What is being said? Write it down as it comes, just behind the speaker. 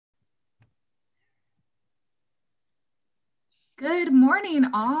Good morning,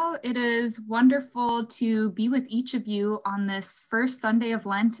 all. It is wonderful to be with each of you on this first Sunday of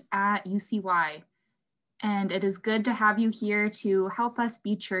Lent at UCY. And it is good to have you here to help us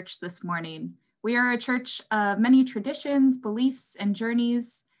be church this morning. We are a church of many traditions, beliefs, and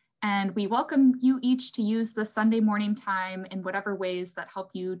journeys, and we welcome you each to use the Sunday morning time in whatever ways that help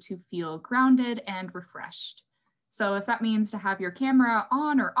you to feel grounded and refreshed. So if that means to have your camera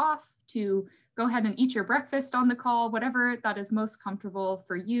on or off, to go ahead and eat your breakfast on the call, whatever that is most comfortable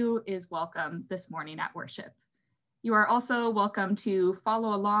for you is welcome this morning at worship. You are also welcome to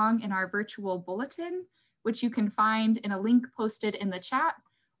follow along in our virtual bulletin, which you can find in a link posted in the chat,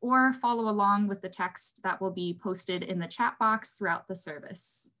 or follow along with the text that will be posted in the chat box throughout the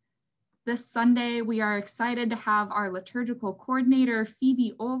service. This Sunday, we are excited to have our liturgical coordinator,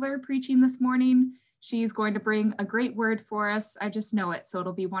 Phoebe Oler, preaching this morning. She's going to bring a great word for us. I just know it, so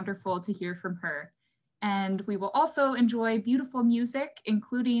it'll be wonderful to hear from her. And we will also enjoy beautiful music,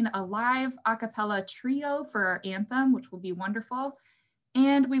 including a live a cappella trio for our anthem, which will be wonderful.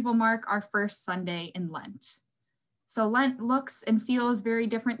 And we will mark our first Sunday in Lent. So Lent looks and feels very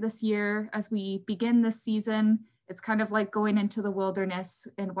different this year as we begin this season. It's kind of like going into the wilderness,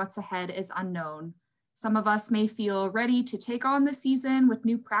 and what's ahead is unknown. Some of us may feel ready to take on the season with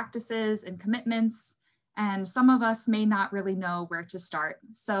new practices and commitments, and some of us may not really know where to start.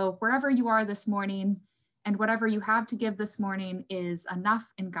 So wherever you are this morning and whatever you have to give this morning is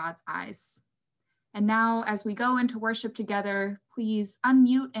enough in God's eyes. And now, as we go into worship together, please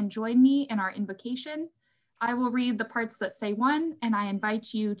unmute and join me in our invocation. I will read the parts that say one, and I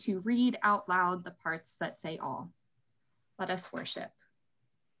invite you to read out loud the parts that say all. Let us worship.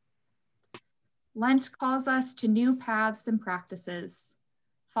 Lent calls us to new paths and practices,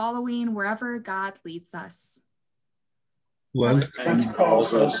 following wherever God leads us. Lent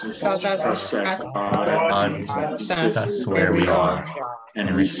calls us to trust that God meets us where we are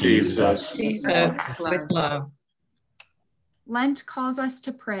and receives us with love. Lent calls us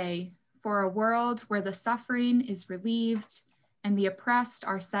to pray for a world where the suffering is relieved and the oppressed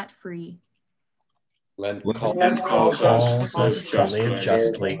are set free. Lent calls us to live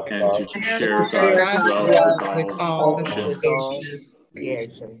justly and to share God's love with all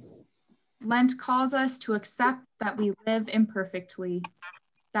creation. Lent calls us to accept that we live imperfectly,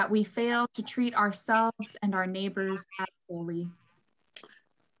 that we fail to treat ourselves and our neighbors as holy.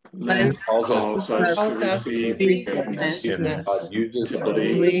 Lent calls us to receive forgiveness. God uses to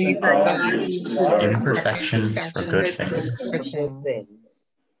believe God uses our imperfections for good things.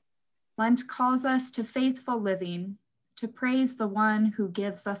 Lent calls us to faithful living, to praise the one who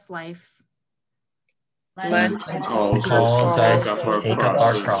gives us life. Lent calls us to take up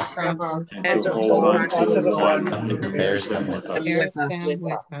our cross and to hold on to the one who bears them with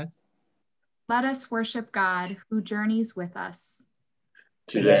us. Let us worship God who journeys with us.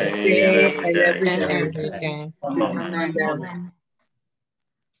 Today and every day. Amen.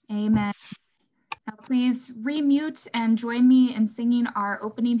 Amen. Now please remute and join me in singing our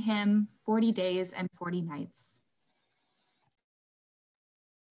opening hymn, 40 Days and 40 Nights.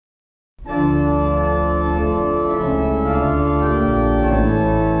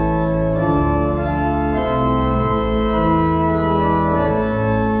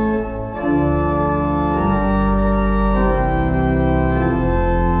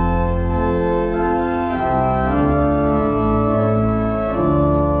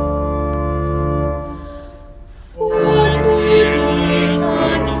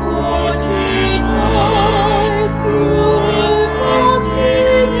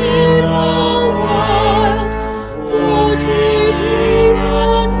 Fasting in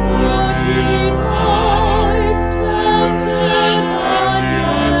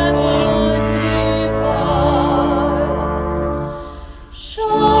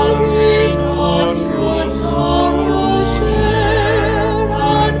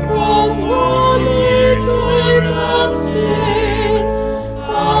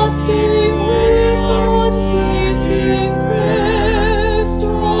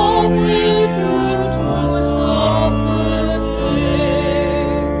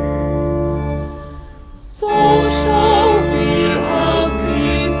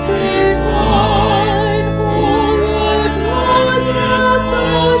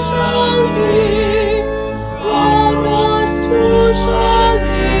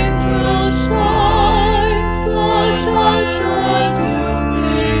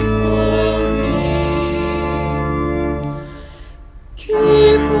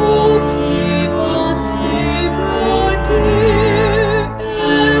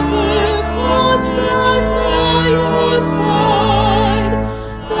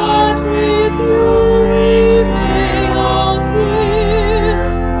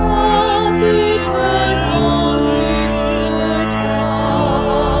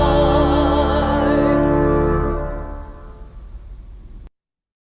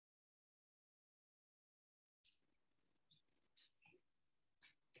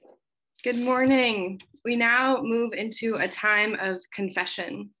Good morning. We now move into a time of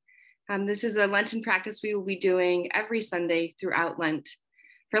confession. This is a Lenten practice we will be doing every Sunday throughout Lent.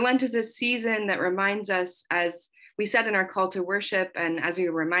 For Lent is a season that reminds us, as we said in our call to worship and as we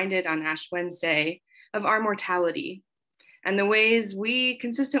were reminded on Ash Wednesday, of our mortality and the ways we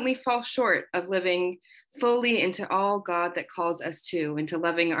consistently fall short of living fully into all God that calls us to, into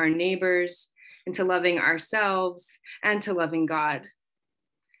loving our neighbors, into loving ourselves, and to loving God.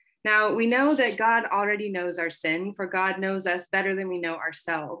 Now, we know that God already knows our sin, for God knows us better than we know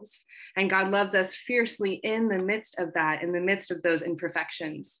ourselves. And God loves us fiercely in the midst of that, in the midst of those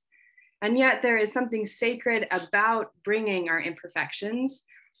imperfections. And yet there is something sacred about bringing our imperfections,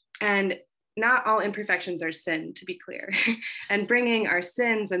 and not all imperfections are sin, to be clear, and bringing our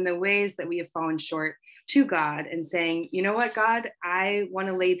sins and the ways that we have fallen short to God and saying, you know what, God, I want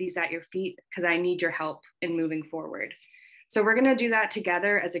to lay these at your feet because I need your help in moving forward. So we're going to do that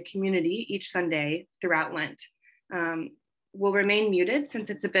together as a community each Sunday throughout Lent. We'll remain muted since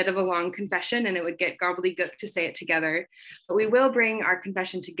it's a bit of a long confession and it would get gobbledygook to say it together, but we will bring our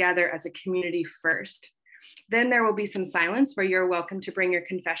confession together as a community first. Then there will be some silence where you're welcome to bring your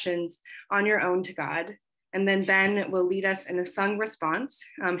confessions on your own to God. And then Ben will lead us in a sung response.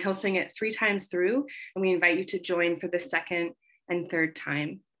 He'll sing it 3 times through, and we invite you to join for the second and third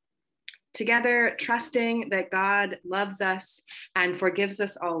time. Together, trusting that God loves us and forgives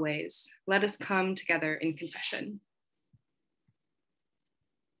us always, let us come together in confession.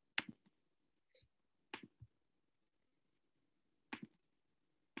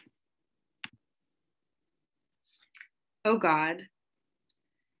 O God,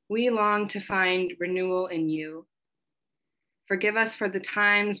 we long to find renewal in you. Forgive us for the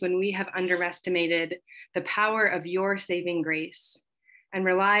times when we have underestimated the power of your saving grace and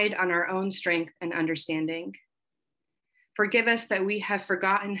relied on our own strength and understanding. Forgive us that we have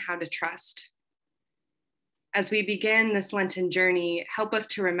forgotten how to trust. As we begin this Lenten journey, help us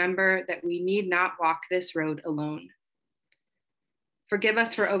to remember that we need not walk this road alone. Forgive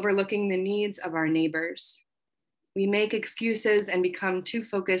us for overlooking the needs of our neighbors. We make excuses and become too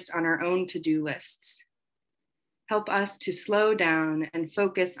focused on our own to-do lists. Help us to slow down and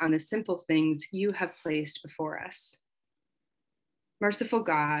focus on the simple things you have placed before us. Merciful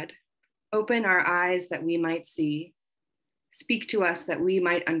God, open our eyes that we might see, speak to us that we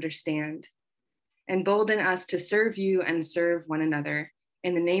might understand, embolden us to serve you and serve one another.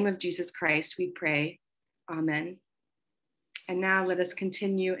 In the name of Jesus Christ, we pray. Amen. And now let us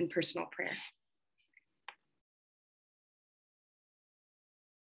continue in personal prayer.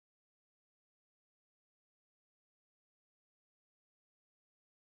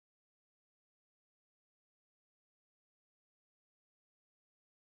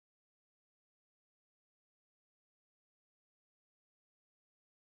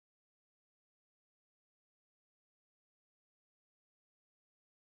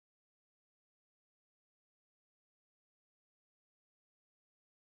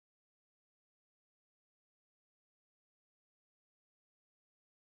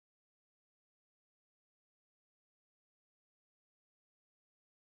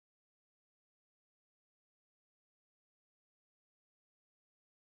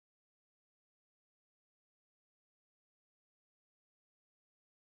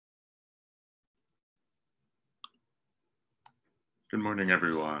 Good morning,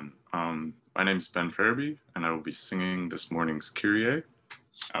 everyone. My name is Ben Farabee, and I will be singing this morning's Kyrie.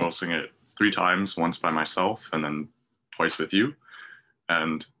 I will sing it 3 times, once by myself and then twice with you.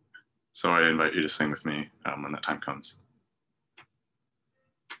 And so I invite you to sing with me when that time comes.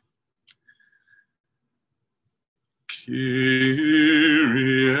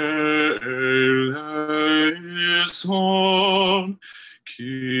 Kyrie eleison,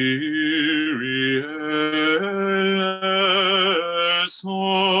 Kyrie eleison,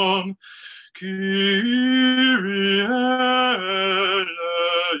 Kyrie eleison,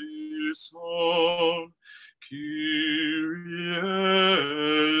 Kyrie eleison,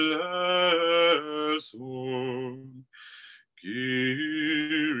 Kyrie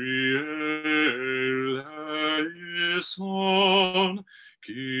eleison,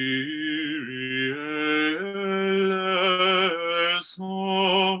 Kyrie eleison,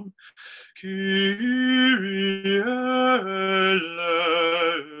 Kyrie eleison,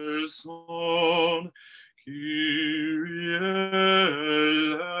 Kyrie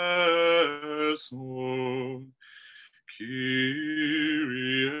eleison, Kyrie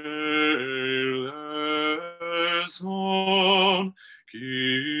eleison,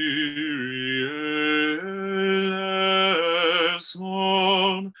 Kyrie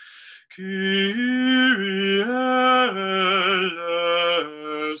eleison, Kyrie eleison,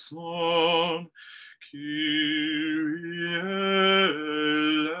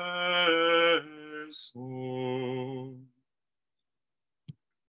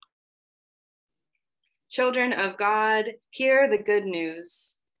 Children of God, hear the good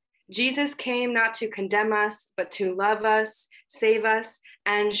news. Jesus came not to condemn us, but to love us, save us,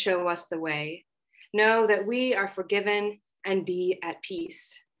 and show us the way. Know that we are forgiven and be at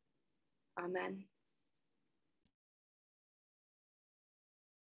peace. Amen.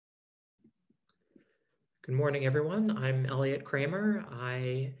 Good morning, everyone. I'm Elliott Cramer.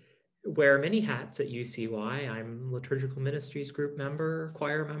 I wear many hats at UCY. I'm Liturgical Ministries group member,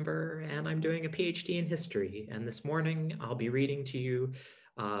 choir member, and I'm doing a PhD in history. And this morning, I'll be reading to you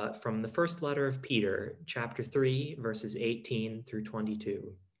from the first letter of Peter, chapter 3, verses 18 through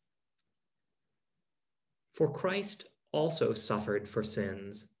 22. For Christ also suffered for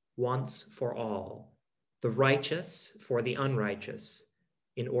sins, once for all, the righteous for the unrighteous,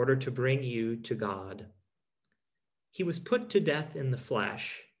 in order to bring you to God. He was put to death in the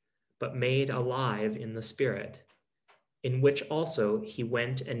flesh, but made alive in the Spirit, in which also he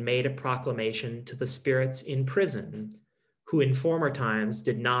went and made a proclamation to the spirits in prison, who in former times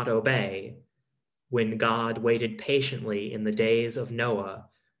did not obey, when God waited patiently in the days of Noah,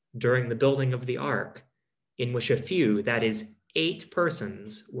 during the building of the ark, in which a few, that is, 8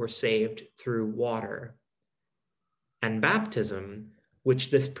 persons, were saved through water. And baptism,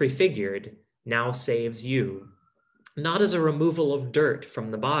 which this prefigured, now saves you, not as a removal of dirt from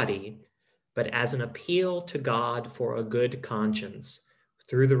the body, but as an appeal to God for a good conscience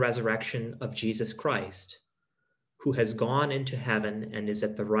through the resurrection of Jesus Christ, who has gone into heaven and is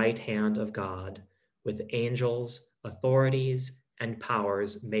at the right hand of God, with angels, authorities, and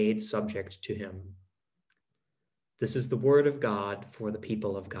powers made subject to him. This is the word of God for the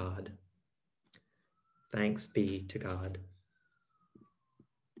people of God. Thanks be to God.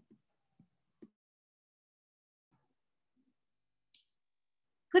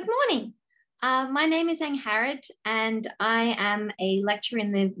 Good morning. My name is Angharad, and I am a lecturer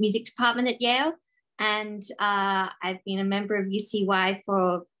in the music department at Yale, and I've been a member of UCY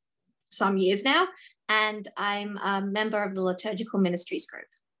for some years now, and I'm a member of the Liturgical Ministries group.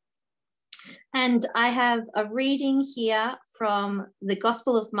 And I have a reading here from the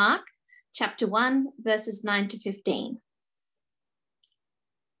Gospel of Mark, chapter 1, verses 9 to 15.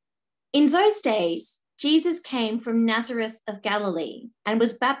 In those days, Jesus came from Nazareth of Galilee and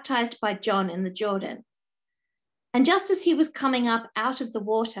was baptized by John in the Jordan. And just as he was coming up out of the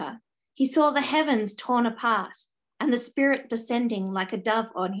water, he saw the heavens torn apart and the Spirit descending like a dove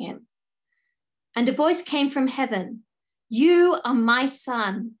on him. And a voice came from heaven, "You are my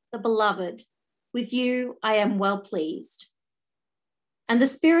Son, the beloved. With you I am well pleased." And the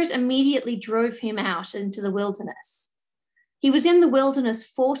Spirit immediately drove him out into the wilderness. He was in the wilderness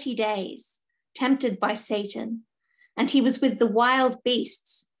 40 days, tempted by Satan, and he was with the wild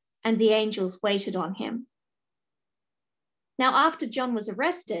beasts, and the angels waited on him. Now, after John was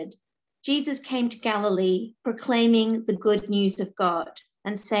arrested, Jesus came to Galilee, proclaiming the good news of God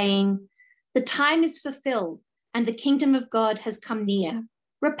and saying, "The time is fulfilled, and the kingdom of God has come near.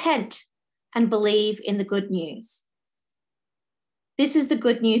 Repent and believe in the good news." This is the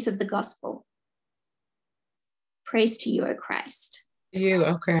good news of the gospel. Praise to you, O Christ. You,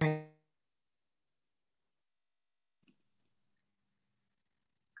 okay.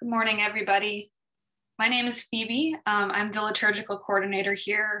 Good morning, everybody. My name is Phoebe. I'm the liturgical coordinator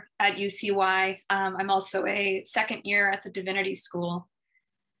here at UCY. I'm also a second year at the Divinity School.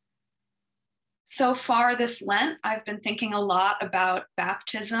 So far this Lent, I've been thinking a lot about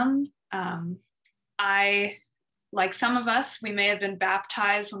baptism. Like some of us, we may have been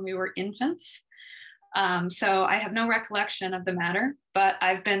baptized when we were infants. So I have no recollection of the matter, but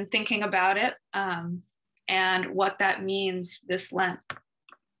I've been thinking about it and what that means this Lent.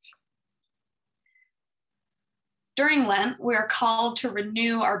 During Lent, we are called to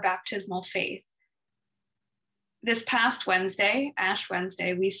renew our baptismal faith. This past Wednesday, Ash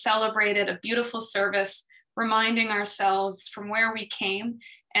Wednesday, we celebrated a beautiful service reminding ourselves from where we came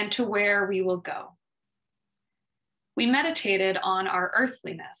and to where we will go. We meditated on our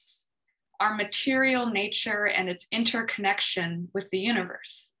earthliness, our material nature and its interconnection with the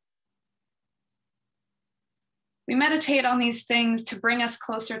universe. We meditate on these things to bring us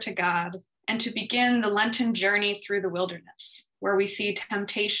closer to God and to begin the Lenten journey through the wilderness, where we see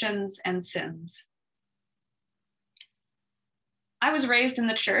temptations and sins. I was raised in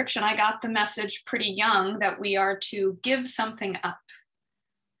the church, and I got the message pretty young that we are to give something up,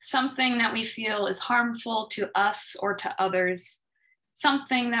 something that we feel is harmful to us or to others,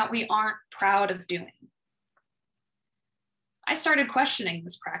 something that we aren't proud of doing. I started questioning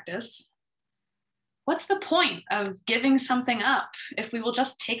this practice. What's the point of giving something up if we will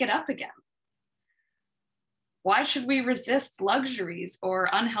just take it up again? Why should we resist luxuries or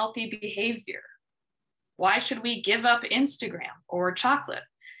unhealthy behavior? Why should we give up Instagram or chocolate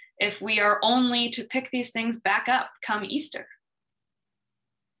if we are only to pick these things back up come Easter?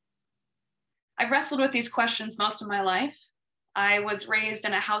 I've wrestled with these questions most of my life. I was raised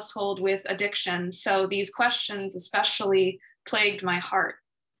in a household with addiction, so these questions especially plagued my heart.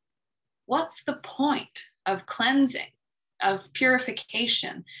 What's the point of cleansing, of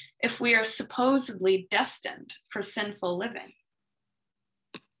purification, if we are supposedly destined for sinful living?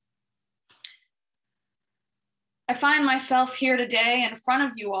 I find myself here today in front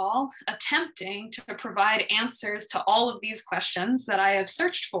of you all, attempting to provide answers to all of these questions that I have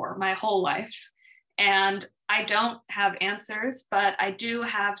searched for my whole life. And I don't have answers, but I do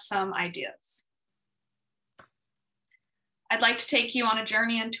have some ideas. I'd like to take you on a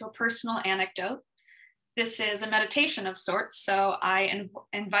journey into a personal anecdote. This is a meditation of sorts, so I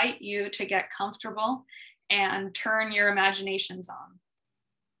invite you to get comfortable and turn your imaginations on.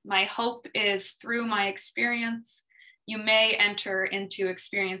 My hope is through my experience, you may enter into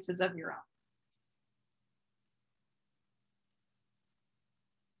experiences of your own.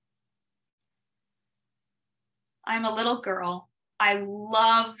 I'm a little girl. I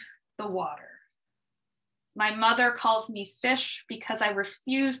love the water. My mother calls me fish because I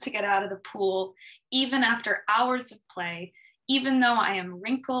refuse to get out of the pool, even after hours of play, even though I am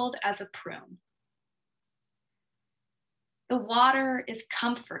wrinkled as a prune. The water is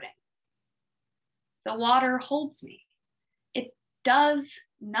comforting. The water holds me. It does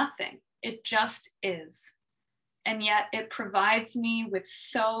nothing. It just is. And yet it provides me with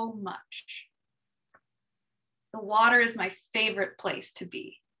so much. The water is my favorite place to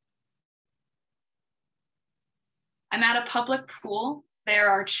be. I'm at a public pool. There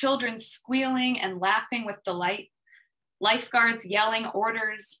are children squealing and laughing with delight, lifeguards yelling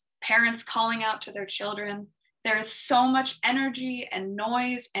orders, parents calling out to their children. There is so much energy and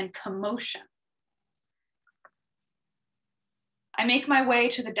noise and commotion. I make my way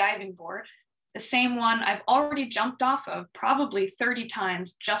to the diving board, the same one I've already jumped off of probably 30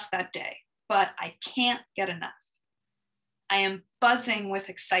 times just that day, but I can't get enough. I am buzzing with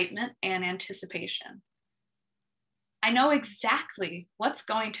excitement and anticipation. I know exactly what's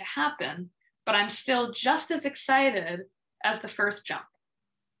going to happen, but I'm still just as excited as the first jump.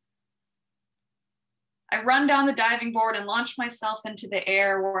 I run down the diving board and launch myself into the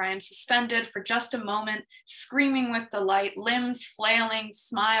air where I am suspended for just a moment, screaming with delight, limbs flailing,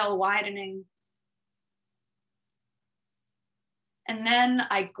 smile widening. And then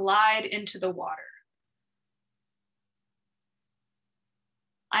I glide into the water.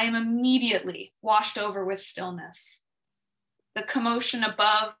 I am immediately washed over with stillness. The commotion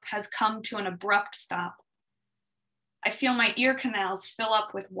above has come to an abrupt stop. I feel my ear canals fill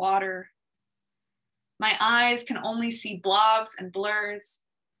up with water. My eyes can only see blobs and blurs.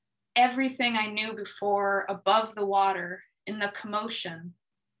 Everything I knew before above the water in the commotion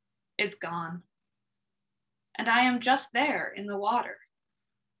is gone. And I am just there in the water.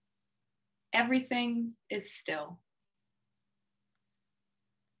 Everything is still.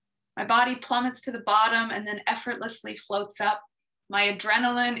 My body plummets to the bottom and then effortlessly floats up. My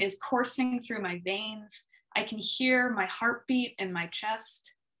adrenaline is coursing through my veins. I can hear my heartbeat in my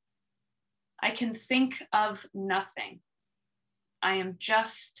chest. I can think of nothing. I am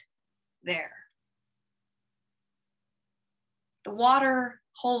just there. The water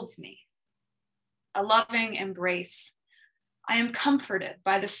holds me, a loving embrace. I am comforted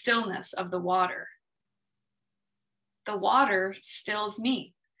by the stillness of the water. The water stills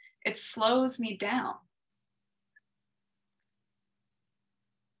me. It slows me down.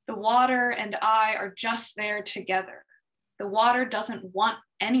 The water and I are just there together. The water doesn't want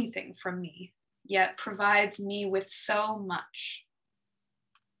anything from me, yet provides me with so much.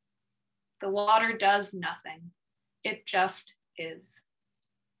 The water does nothing. It just is.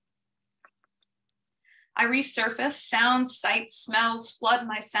 I resurface, sounds, sights, smells flood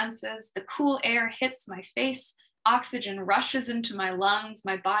my senses. The cool air hits my face. Oxygen rushes into my lungs.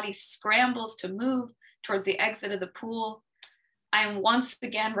 My body scrambles to move towards the exit of the pool. I am once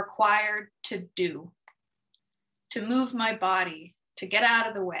again required to move my body, to get out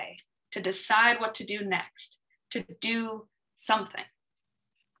of the way, to decide what to do next, to do something.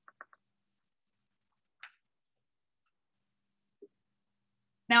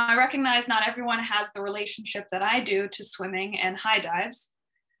 Now, I recognize not everyone has the relationship that I do to swimming and high dives.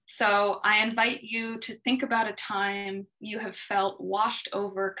 So I invite you to think about a time you have felt washed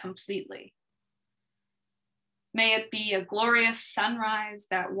over completely. May it be a glorious sunrise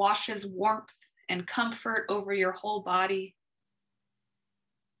that washes warmth and comfort over your whole body.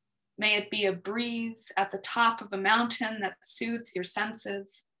 May it be a breeze at the top of a mountain that soothes your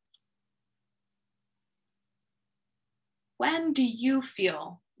senses. When do you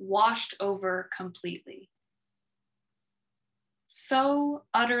feel washed over completely? So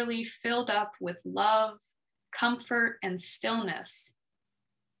utterly filled up with love, comfort, and stillness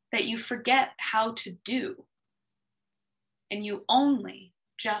that you forget how to do, and you only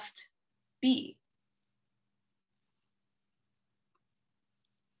just be.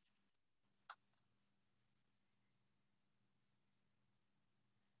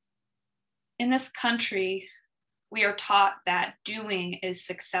 In this country, we are taught that doing is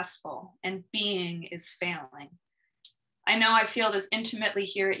successful and being is failing. I know I feel this intimately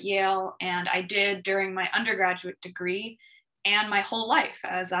here at Yale, and I did during my undergraduate degree and my whole life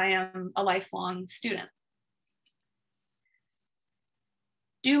as I am a lifelong student.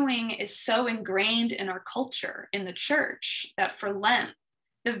 Doing is so ingrained in our culture, in the church, that for Lent,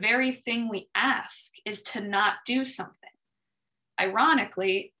 the very thing we ask is to not do something.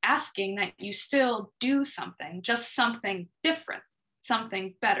 Ironically, asking that you still do something, just something different,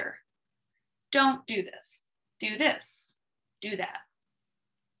 something better. Don't do this, do that.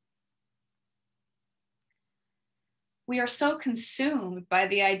 We are so consumed by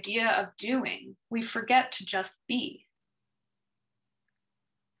the idea of doing, we forget to just be.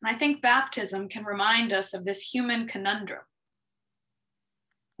 And I think baptism can remind us of this human conundrum.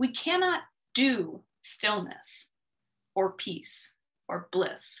 We cannot do stillness or peace or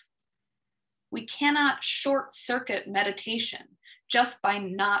bliss. We cannot short circuit meditation just by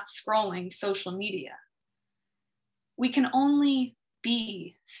not scrolling social media. We can only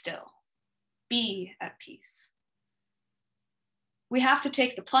be still, be at peace. We have to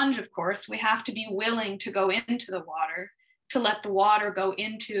take the plunge, of course. We have to be willing to go into the water, to let the water go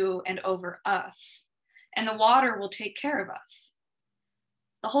into and over us. And the water will take care of us.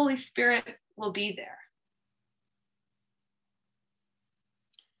 The Holy Spirit will be there.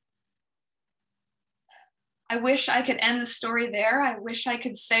 I wish I could end the story there. I wish I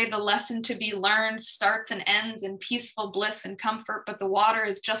could say the lesson to be learned starts and ends in peaceful bliss and comfort, but the water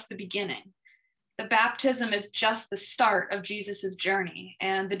is just the beginning. The baptism is just the start of Jesus's journey,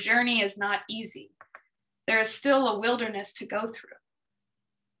 and the journey is not easy. There is still a wilderness to go through.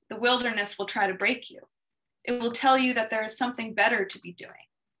 The wilderness will try to break you. It will tell you that there is something better to be doing.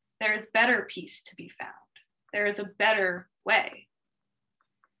 There is better peace to be found. There is a better way.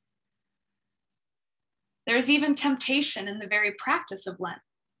 There is even temptation in the very practice of Lent.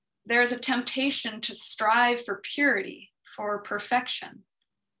 There is a temptation to strive for purity, for perfection.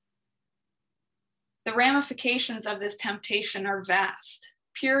 The ramifications of this temptation are vast.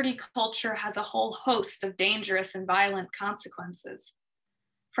 Purity culture has a whole host of dangerous and violent consequences,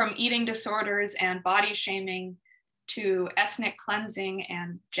 from eating disorders and body shaming to ethnic cleansing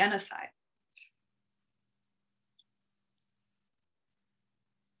and genocide.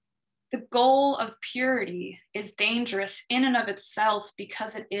 The goal of purity is dangerous in and of itself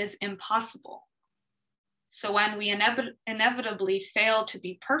because it is impossible. So when we inevitably fail to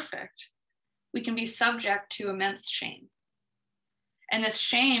be perfect, we can be subject to immense shame. And this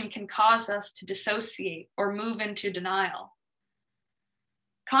shame can cause us to dissociate or move into denial.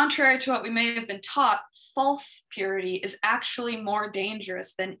 Contrary to what we may have been taught, false purity is actually more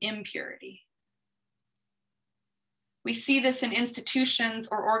dangerous than impurity. We see this in institutions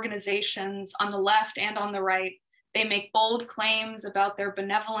or organizations on the left and on the right. They make bold claims about their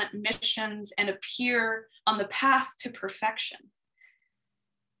benevolent missions and appear on the path to perfection,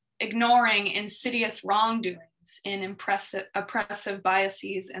 ignoring insidious wrongdoings in oppressive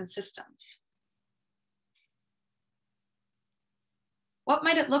biases and systems. What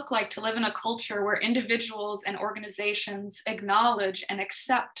might it look like to live in a culture where individuals and organizations acknowledge and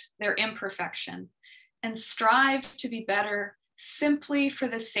accept their imperfection and strive to be better simply for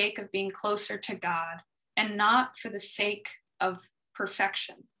the sake of being closer to God and not for the sake of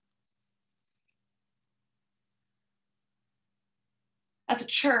perfection? As a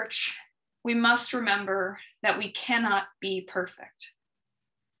church, we must remember that we cannot be perfect.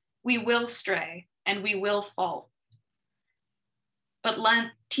 We will stray and we will fall. But Lent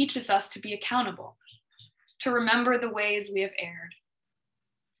teaches us to be accountable, to remember the ways we have erred.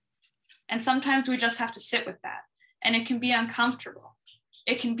 And sometimes we just have to sit with that, and it can be uncomfortable.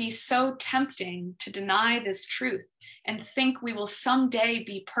 It can be so tempting to deny this truth and think we will someday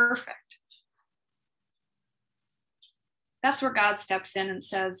be perfect. That's where God steps in and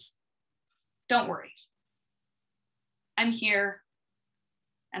says, don't worry. I'm here,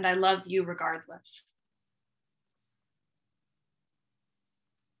 and I love you regardless.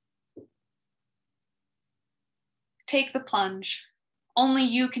 Take the plunge. Only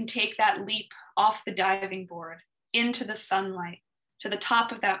you can take that leap off the diving board into the sunlight to the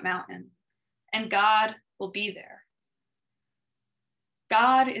top of that mountain, and God will be there.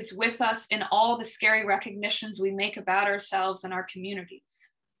 God is with us in all the scary recognitions we make about ourselves and our communities.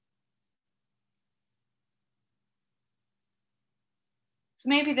 So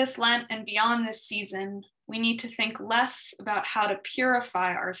maybe this Lent and beyond this season, we need to think less about how to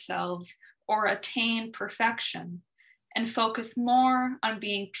purify ourselves or attain perfection, and focus more on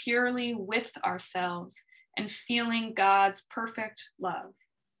being purely with ourselves and feeling God's perfect love.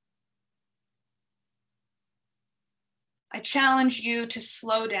 I challenge you to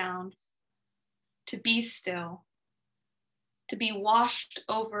slow down, to be still, to be washed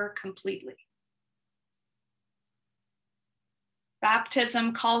over completely.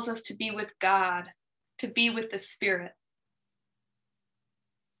 Baptism calls us to be with God, to be with the Spirit.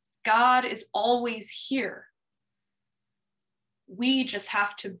 God is always here. We just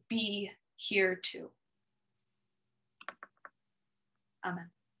have to be here too. Amen.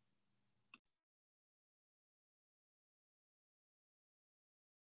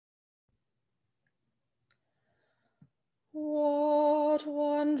 What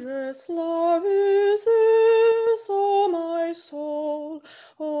wondrous love is this, O my soul,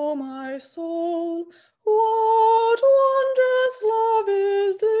 O my soul? What wondrous love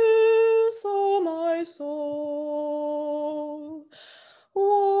is this, O my soul?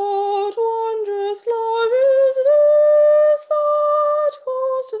 What wondrous love is this that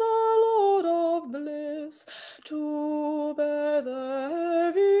goes to the Lord of bliss to bear the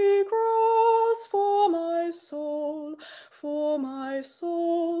heavy cross for my soul, to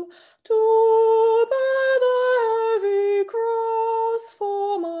bear the heavy cross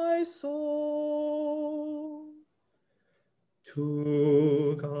for my soul.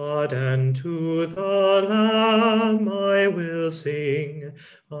 To God and to the Lamb I will sing,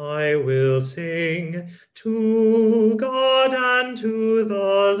 I will sing. To God and to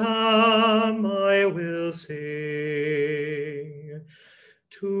the Lamb I will sing.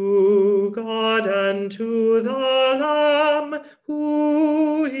 To God and to the Lamb,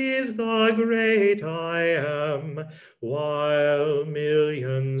 who is the great I am, while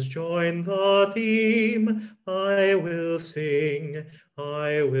millions join the theme, I will sing,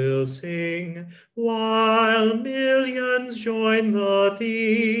 I will sing. While millions join the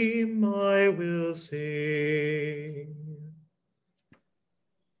theme, I will sing.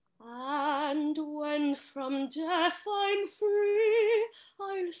 And when from death I'm free,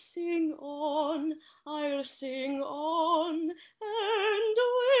 I'll sing on, I'll sing on. And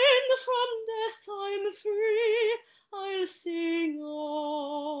when from death I'm free, I'll sing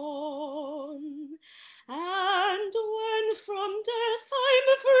on. And when from death I'm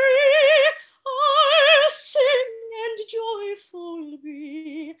free, I'll sing and joyful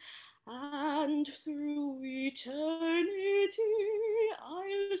be. And through eternity,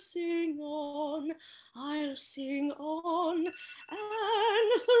 I'll sing on, I'll sing on.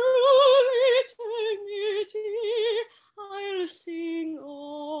 And through eternity, I'll sing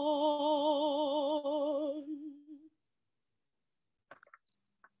on.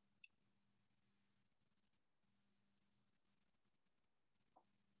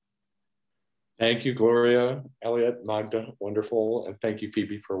 Thank you, Gloria, Elliott, Magda, wonderful. And thank you,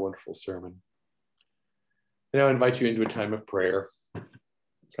 Phoebe, for a wonderful sermon. Now I invite you into a time of prayer.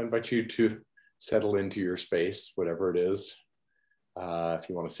 So I invite you to settle into your space, whatever it is. If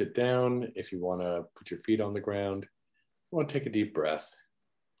you want to sit down, if you want to put your feet on the ground, you want to take a deep breath,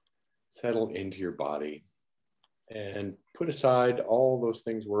 settle into your body, and put aside all those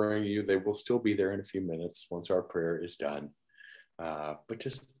things worrying you. They will still be there in a few minutes once our prayer is done. But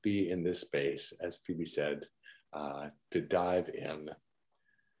just be in this space, as Phoebe said, to dive in.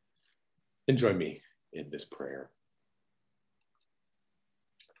 And join me in this prayer.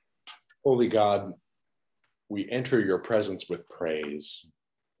 Holy God, we enter your presence with praise.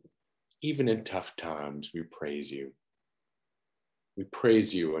 Even in tough times, we praise you. We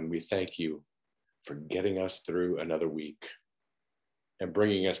praise you and we thank you for getting us through another week and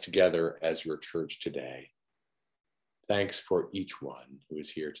bringing us together as your church today. Thanks for each one who is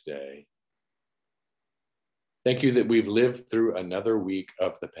here today. Thank you that we've lived through another week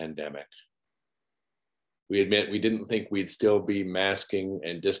of the pandemic. We admit we didn't think we'd still be masking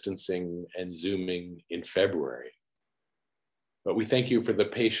and distancing and Zooming in February. But we thank you for the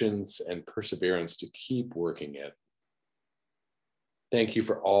patience and perseverance to keep working it. Thank you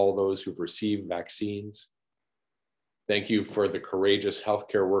for all those who've received vaccines. Thank you for the courageous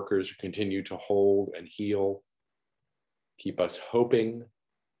healthcare workers who continue to hold and heal. Keep us hoping,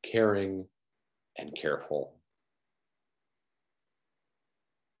 caring, and careful.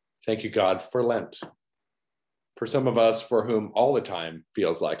 Thank you, God, for Lent. For some of us for whom all the time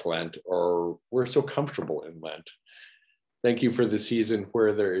feels like Lent, or we're so comfortable in Lent, Thank you for the season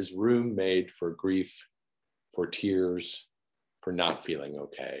where there is room made for grief, for tears, for not feeling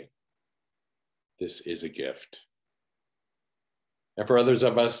okay. This is a gift. And for others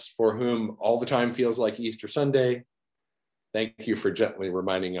of us for whom all the time feels like Easter Sunday, thank you for gently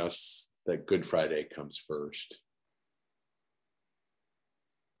reminding us that Good Friday comes first.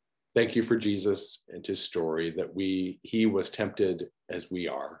 Thank you for Jesus and his story that he was tempted as we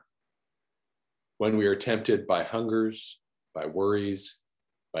are. When we are tempted by hungers, by worries,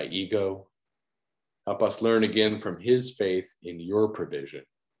 by ego, help us learn again from his faith in your provision,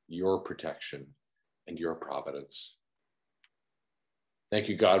 your protection, and your providence. Thank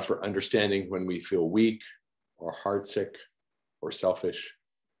you, God, for understanding when we feel weak or heartsick or selfish,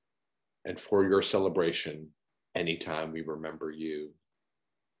 and for your celebration anytime we remember you.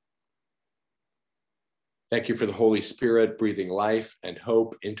 Thank you for the Holy Spirit breathing life and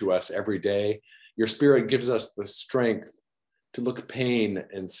hope into us every day. Your Spirit gives us the strength to look pain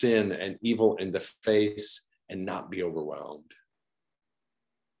and sin and evil in the face and not be overwhelmed.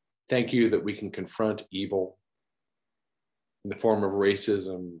 Thank you that we can confront evil in the form of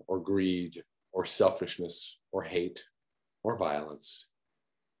racism or greed or selfishness or hate or violence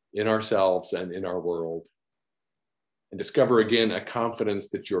in ourselves and in our world, and discover again a confidence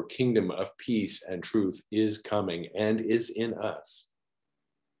that your kingdom of peace and truth is coming and is in us.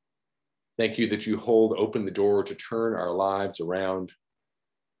 Thank you that you hold open the door to turn our lives around,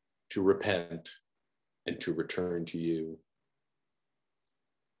 to repent, and to return to you.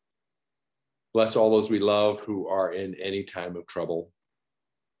 Bless all those we love who are in any time of trouble,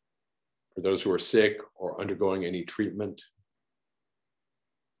 for those who are sick or undergoing any treatment,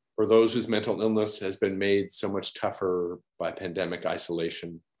 for those whose mental illness has been made so much tougher by pandemic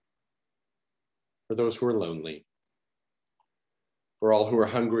isolation, for those who are lonely, for all who are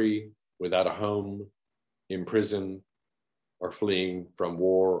hungry, without a home, in prison, or fleeing from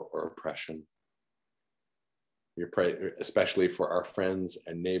war or oppression. We pray especially for our friends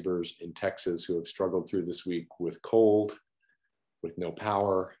and neighbors in Texas who have struggled through this week with cold, with no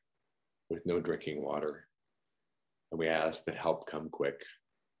power, with no drinking water. And we ask that help come quick.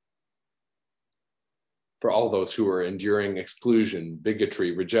 For all those who are enduring exclusion,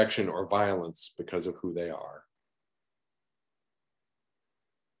 bigotry, rejection, or violence because of who they are.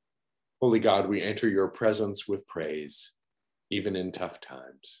 Holy God, we enter your presence with praise, even in tough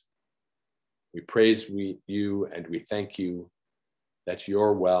times. We praise you and we thank you that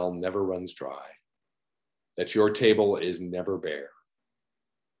your well never runs dry, that your table is never bare,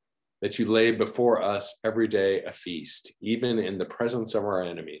 that you lay before us every day a feast, even in the presence of our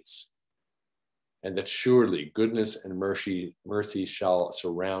enemies, and that surely goodness and mercy shall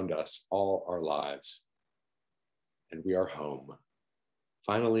surround us all our lives. And we are home,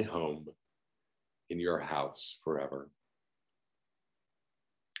 finally home, in your house forever.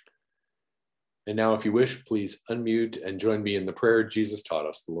 And now, if you wish, please unmute and join me in the prayer Jesus taught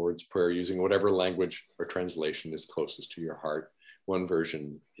us, the Lord's Prayer, using whatever language or translation is closest to your heart. One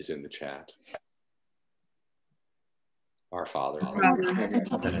version is in the chat. Our Father,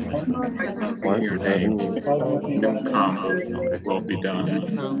 your name, kingdom come, will be done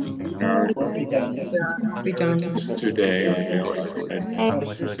on earth today. Our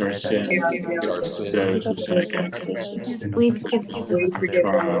sin, those who sin against us. We forgive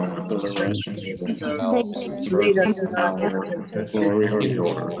Trials of the power, glory are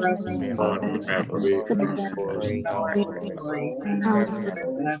yours,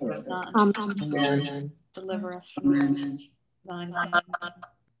 Amen. Deliver us from thine power.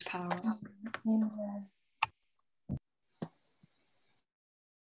 Amen.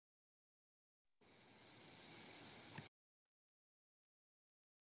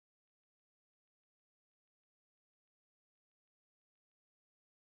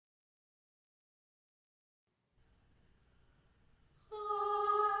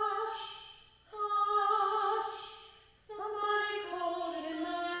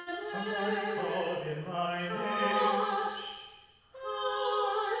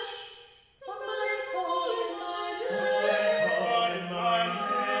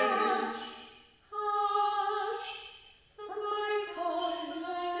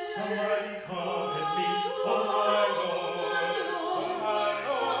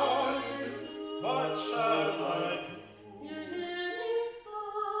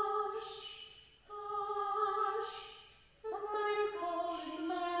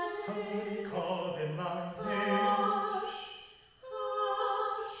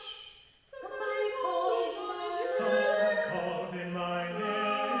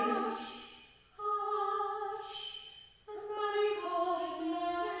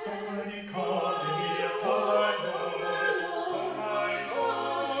 Somebody calling me, oh my Lord,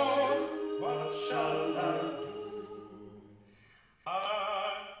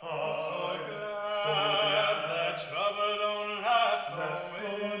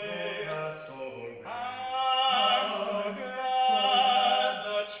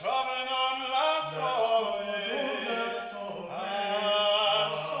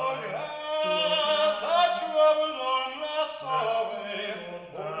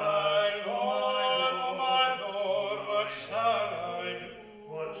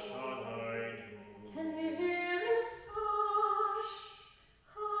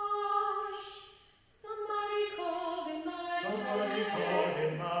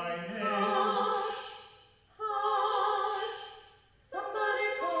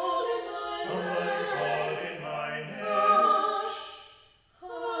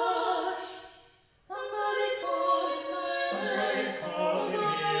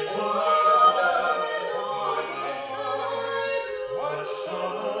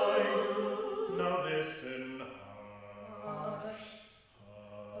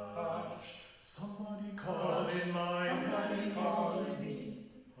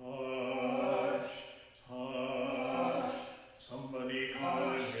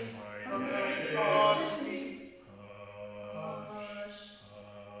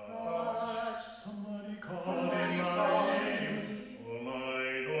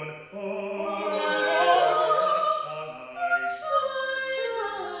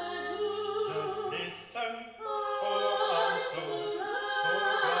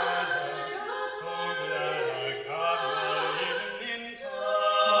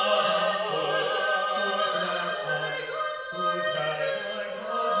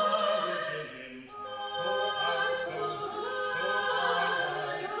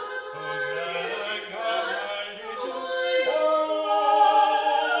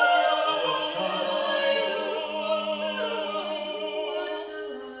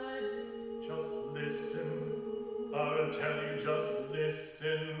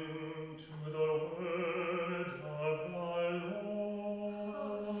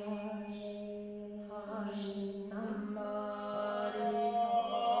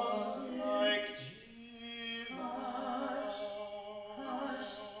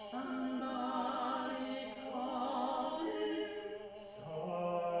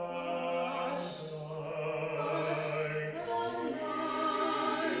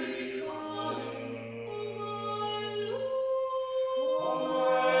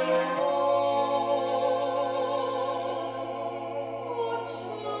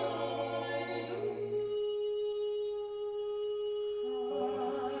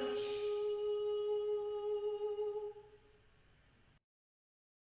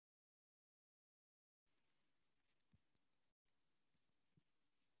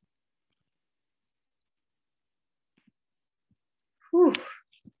 Whew.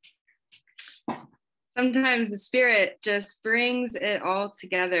 Sometimes the Spirit just brings it all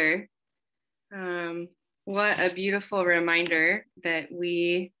together. What a beautiful reminder that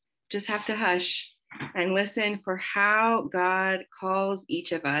we just have to hush and listen for how God calls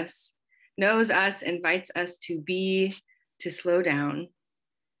each of us, knows us, invites us to be, to slow down,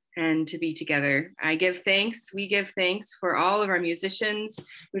 and to be together. We give thanks for all of our musicians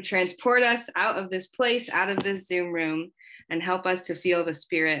who transport us out of this place, out of this Zoom room, and help us to feel the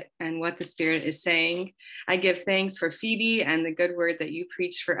Spirit and what the Spirit is saying. I give thanks for Phoebe and the good word that you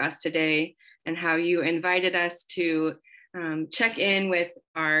preached for us today, and how you invited us to check in with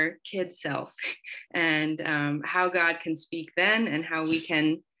our kid self and how God can speak then, and how we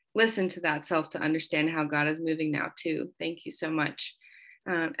can listen to that self to understand how God is moving now too. Thank you so much.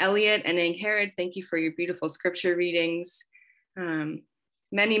 Elliott and Angharad, thank you for your beautiful scripture readings.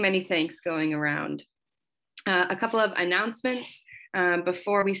 Many, many thanks going around. A couple of announcements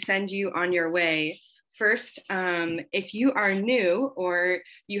before we send you on your way. First, if you are new or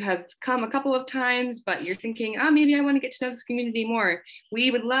you have come a couple of times, but you're thinking, oh, maybe I want to get to know this community more,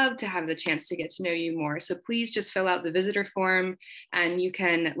 we would love to have the chance to get to know you more. So please just fill out the visitor form, and you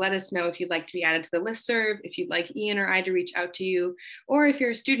can let us know if you'd like to be added to the listserv, if you'd like Ian or I to reach out to you, or if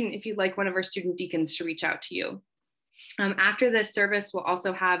you're a student, if you'd like one of our student deacons to reach out to you. After this service, we'll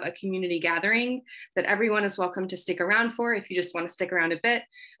also have a community gathering that everyone is welcome to stick around for if you just want to stick around a bit,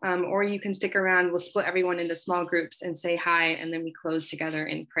 or you can stick around. We'll split everyone into small groups and say hi, and then we close together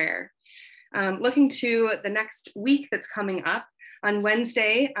in prayer. Looking to the next week that's coming up, on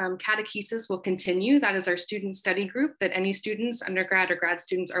Wednesday, catechesis will continue. That is our student study group that any students, undergrad or grad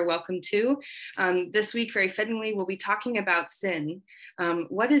students, are welcome to. This week, very fittingly, we'll be talking about sin.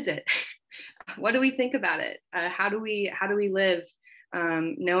 What is it? What do we think about it? How do we live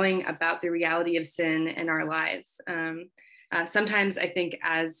knowing about the reality of sin in our lives? Sometimes I think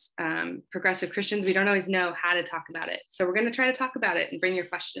as progressive Christians, we don't always know how to talk about it. So we're going to try to talk about it and bring your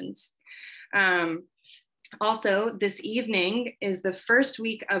questions. Also, this evening is the first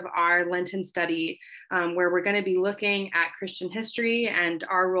week of our Lenten study, where we're going to be looking at Christian history and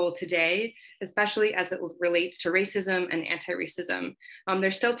our role today, especially as it relates to racism and anti-racism.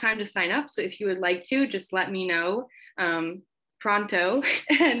 There's still time to sign up, so if you would like to, just let me know pronto,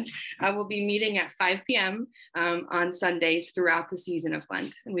 and we'll be meeting at 5 p.m. On Sundays throughout the season of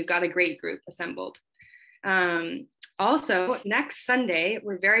Lent, and we've got a great group assembled. Also, next Sunday,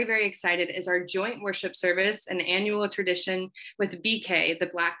 we're very, very excited, is our joint worship service, an annual tradition with BK,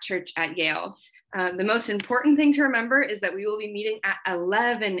 the Black Church at Yale. The most important thing to remember is that we will be meeting at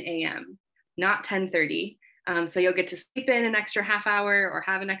 11 a.m., not 10:30. So you'll get to sleep in an extra half hour or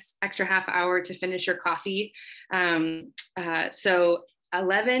have an extra half hour to finish your coffee. So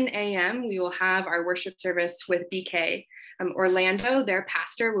 11 a.m., we will have our worship service with BK. Orlando, their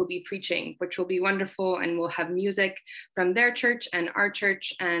pastor, will be preaching, which will be wonderful, and we'll have music from their church and our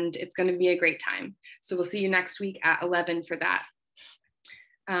church, and it's going to be a great time. So we'll see you next week at 11 for that.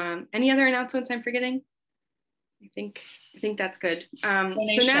 Any other announcements I'm forgetting? I think that's good.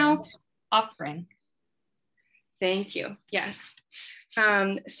 So now, offering. Thank you. Yes.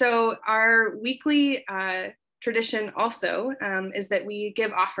 So our weekly tradition also is that we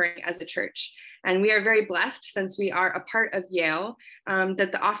give offering as a church. And we are very blessed, since we are a part of Yale,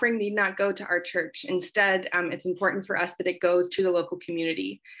 that the offering need not go to our church. Instead, it's important for us that it goes to the local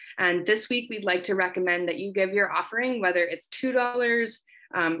community. And this week, we'd like to recommend that you give your offering, whether it's $2,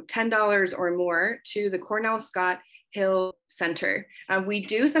 $10 or more, to the Cornell Scott Hill Center. We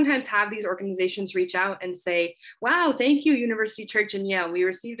do sometimes have these organizations reach out and say, wow, thank you, University Church in Yale. We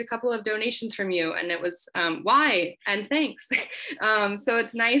received a couple of donations from you, and it was why and thanks. So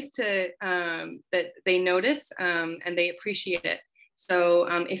it's nice to that they notice and they appreciate it. So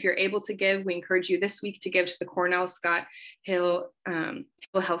if you're able to give, we encourage you this week to give to the Cornell Scott Hill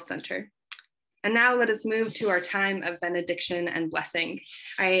Health Center. And now let us move to our time of benediction and blessing.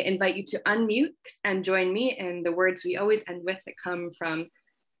 I invite you to unmute and join me in the words we always end with that come from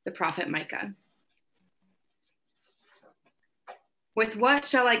the prophet Micah. With what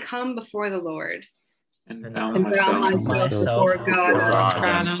shall I come before the Lord? And bow myself before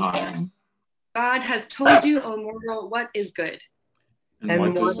God. God has told you, O mortal, what is good.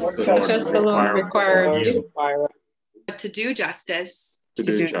 And what does the Lord require of you? But to do justice. To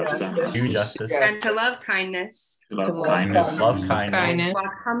do justice. And to love kindness. Love kindness.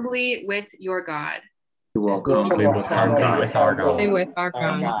 Walk humbly with your God. To walk humbly with our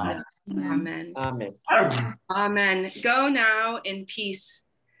God. Amen. Amen. Go now in peace,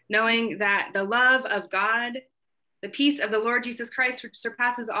 knowing that the love of God, the peace of the Lord Jesus Christ, which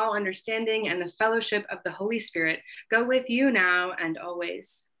surpasses all understanding, and the fellowship of the Holy Spirit go with you now and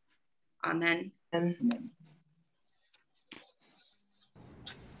always. Amen.